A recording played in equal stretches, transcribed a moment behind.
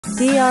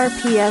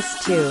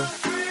DRPS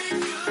 2.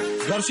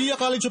 Garcia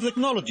College of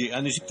Technology,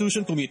 an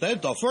institution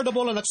committed to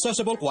affordable and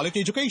accessible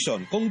quality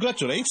education,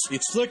 congratulates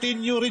its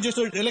 13 new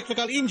registered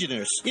electrical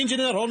engineers: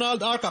 Engineer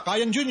Ronald R.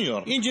 Cakayan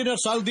Jr., Engineer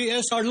Saldi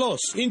S. Carlos,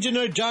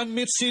 Engineer John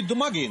Mitzi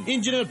Dumagin,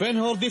 Engineer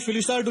Benhor D.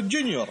 Felizardo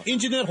Jr.,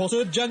 Engineer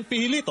Jose Jan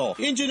Pihilito,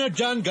 Engineer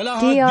John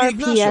Galahad D.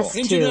 Ignacio,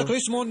 Engineer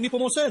Crismon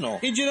Nipomuceno,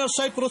 Engineer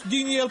Cyprus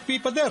Daniel P.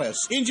 Paderes,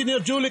 Engineer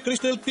Julie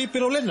Cristel T.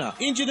 Pirolena,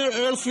 Engineer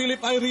Earl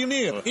Philip I.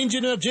 Reunier,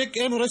 Engineer Jake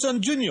M. Rezan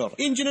Jr.,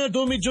 Engineer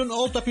Domi John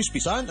Alta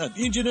Pispisan, and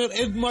Engineer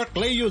Edmar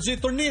Cleo Z.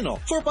 Tornino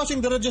for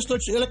passing the registered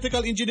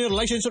electrical engineer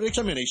licensure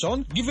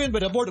examination given by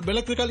the Board of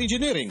Electrical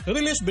Engineering,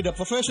 released by the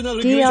Professional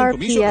Regulation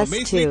Commission on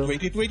May 3,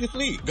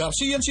 2023.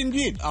 Garcians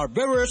indeed are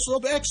bearers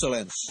of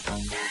excellence.